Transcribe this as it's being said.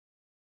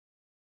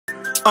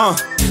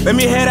Let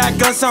me hear that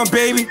gun sound,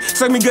 baby.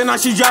 Suck me good, now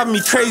she driving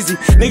me crazy.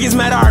 Niggas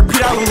mad I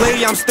repeat out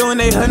lady. I'm still in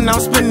they hood and I'm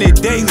spending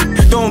it daily.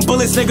 Throwing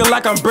bullets, nigga,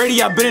 like I'm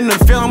Brady. I been in the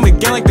field, I'm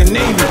again like the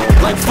Navy.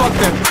 Like fuck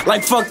them,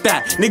 like fuck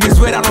that. Niggas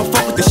weird, I don't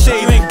fuck with the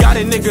shade. You ain't got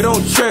it, nigga,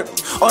 don't trip.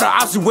 All the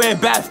ops wearing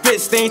bad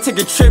fits. They ain't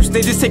taking trips,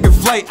 they just taking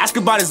flight. Ask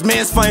about his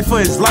man's fighting for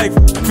his life.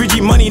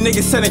 3G money,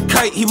 nigga sent a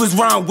kite. He was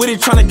round with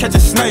it, trying to catch a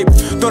snipe.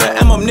 Throw the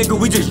M up, nigga,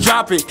 we just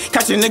drop it.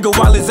 Catch a nigga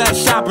while his ass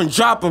shopping,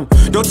 drop him.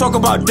 Don't talk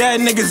about dead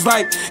niggas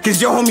like,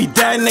 cause your homie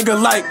dead nigga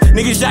like.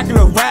 Niggas jacking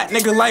a rat,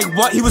 nigga like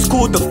what? He was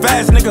cool with the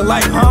fast, nigga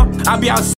like, huh? I be out